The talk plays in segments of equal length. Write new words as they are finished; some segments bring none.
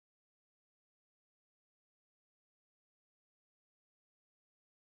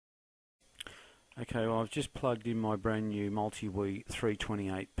Okay, well, I've just plugged in my brand new Multiwii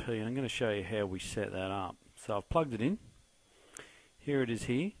 328p and I'm going to show you how we set that up. So I've plugged it in. Here it is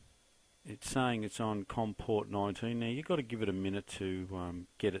here. It's saying it's on COM port 19. Now you've got to give it a minute to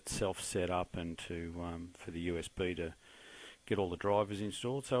get itself set up and to for the USB to get all the drivers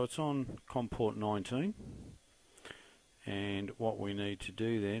installed. So it's on COM port 19. And what we need to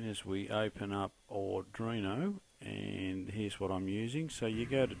do then is we open up Arduino, and here's what I'm using. So you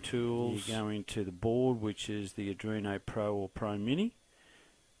go to Tools, you go into the board, which is the Arduino Pro or Pro Mini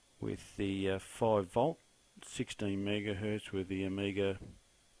with the 5 volt, 16 megahertz with the Mega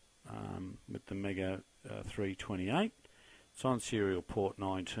 328. It's on serial port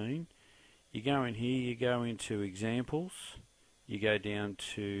 19. You go in here, you go into examples, you go down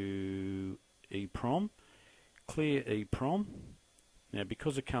to Eeprom. Clear Eeprom. Now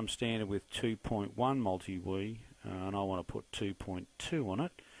because it comes standard with 2.1 Multiwii and I want to put 2.2 on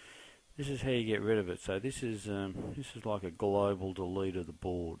it, this is how you get rid of it. So this is like a global delete of the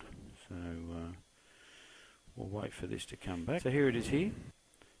board. So we'll wait for this to come back. So here it is here.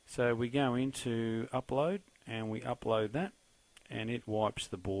 So we go into upload and we upload that and it wipes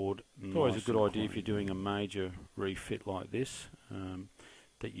the board. It's always a good idea if you're doing a major refit like this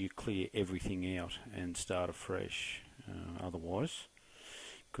that you clear everything out and start afresh, otherwise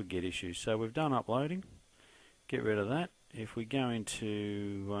could get issues. So we've done uploading, get rid of that. If we go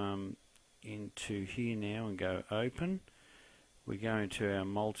into here now and go open, we go into our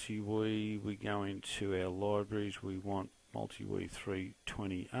Multiwii, we go into our libraries, we want Multiwii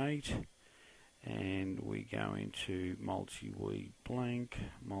 328 and we go into Multiwii blank,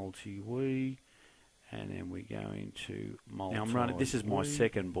 Multiwii, and then we go into Multiwii. Now I'm running, this is my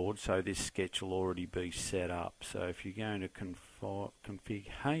second board, so this sketch will already be set up. So if you go into config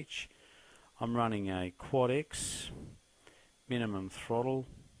H, I'm running a quad X, minimum throttle,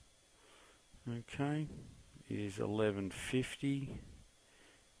 okay, is 1150.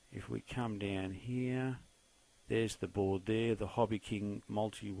 If we come down here, there's the board there, the Hobby King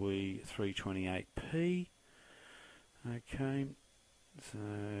Multiwii 328p, okay. So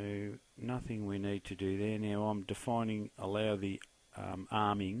nothing we need to do there. Now I'm defining allow the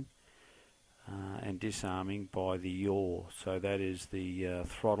arming and disarming by the yaw. So that is the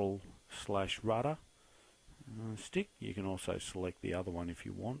throttle / rudder stick. You can also select the other one if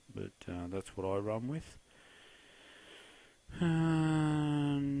you want, but that's what I run with.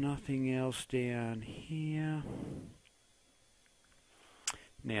 Nothing else down here.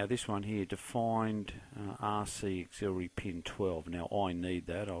 Now this one here, defined RC auxiliary pin 12. Now I need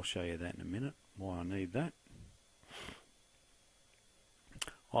that, I'll show you that in a minute, why I need that.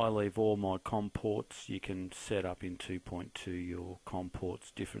 I leave all my COM ports, you can set up in 2.2 your COM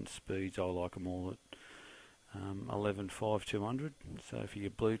ports, different speeds. I like them all at 11.5-200, so for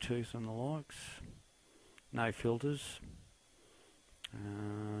your Bluetooth and the likes. No filters.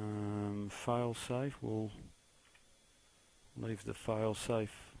 Fail safe, we'll leave the fail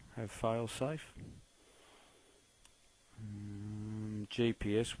safe, have fail safe.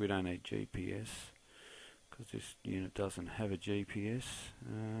 GPS, we don't need GPS because this unit doesn't have a GPS.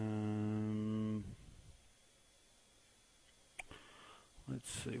 Let's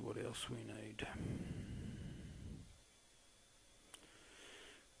see what else we need.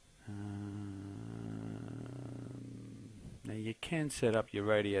 Now you can set up your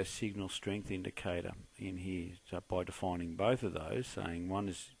radio signal strength indicator in here, so by defining both of those, saying one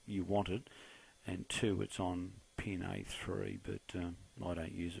is you want it and two it's on pin A3, but I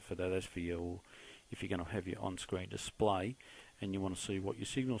don't use it for that. That's for your, if you're going to have your on-screen display and you want to see what your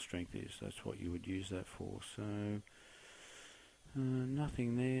signal strength is, that's what you would use that for. So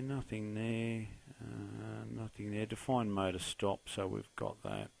nothing there, nothing there, nothing there. Define motor stop, so we've got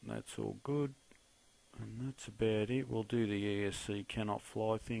that, that's all good. And that's about it. We'll do the ESC cannot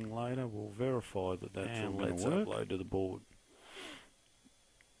fly thing later. We'll verify that that's all going to work. Upload to the board.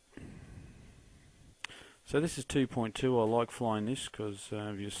 So this is 2.2. I like flying this because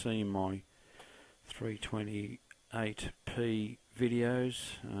you've seen my 328p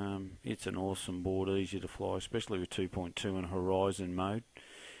videos. It's an awesome board, easy to fly, especially with 2.2 in horizon mode,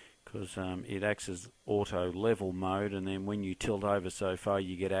 because it acts as auto level mode, and then when you tilt over so far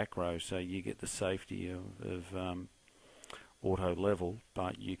you get acro, so you get the safety of auto level,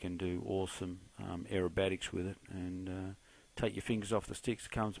 but you can do awesome aerobatics with it and take your fingers off the sticks,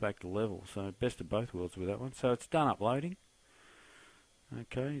 it comes back to level. So best of both worlds with that one. So it's done uploading.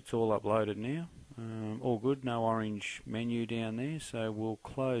 Okay, it's all uploaded now. All good, no orange menu down there, so we'll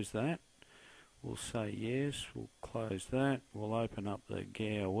close that. We'll say yes, we'll close that, we'll open up the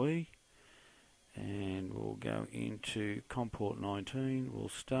GUI and we'll go into COM port 19, we'll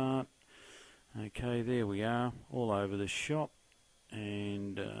start. Okay, there we are, all over the shop,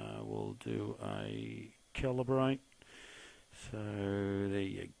 and we'll do a calibrate. So there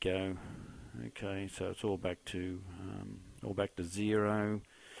you go. Okay, so it's all back to 0,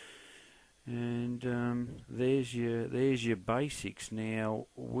 and there's your basics. Now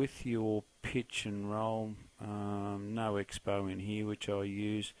with your pitch and roll, no expo in here, which I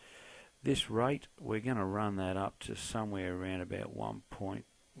use. This rate, we're going to run that up to somewhere around about 1 point.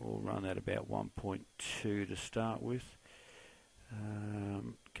 We'll run that about 1.2 to start with.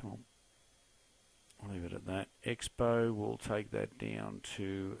 Come on, leave it at that. Expo, we'll take that down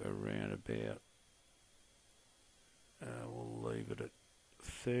to around about, we'll leave it at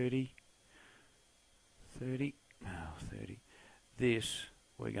 30. 30. This,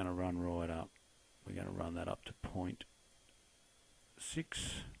 we're going to run right up. We're going to run that up to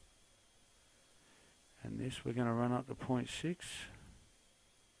 0.6. And this, we're going to run up to 0.6.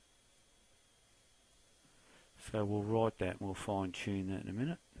 So we'll write that and we'll fine tune that in a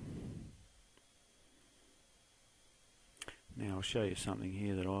minute. Now I'll show you something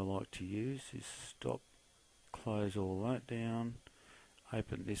here that I like to use is stop, close all that down,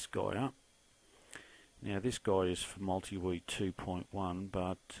 open this guy up. Now this guy is for Multiwii 2.1,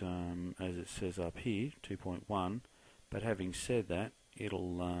 but as it says up here, 2.1, but having said that,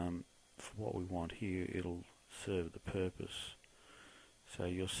 it'll, for what we want here, it'll serve the purpose. So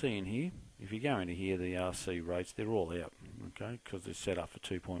you'll see in here, if you go into here, the RC rates, they're all out, okay, because they're set up for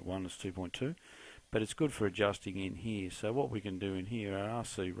 2.1, it's 2.2, but it's good for adjusting in here. So what we can do in here, our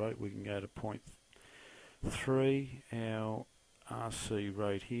RC rate, we can go to 0.3, our RC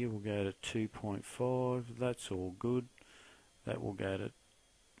rate here will go to 2.5, that's all good. That will go to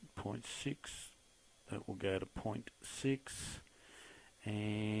 0.6, that will go to 0.6,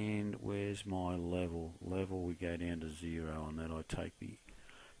 and where's my level? Level, we go down to 0, and then I take the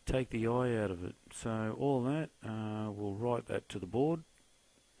eye out of it. So all that, we'll write that to the board.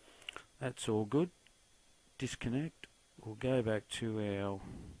 That's all good. Disconnect. We'll go back to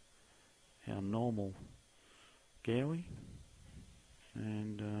our normal GUI,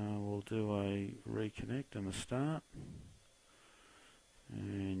 and we'll do a reconnect and a start.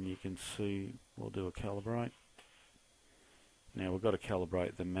 And you can see we'll do a calibrate. Now we've got to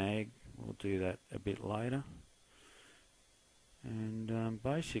calibrate the mag. We'll do that a bit later. And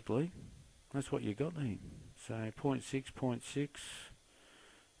basically, that's what you got there. So 0.6, 0.6,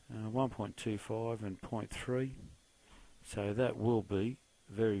 1.25 and 0.3. So that will be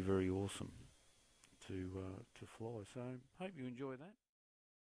very, very awesome to fly. So hope you enjoy that.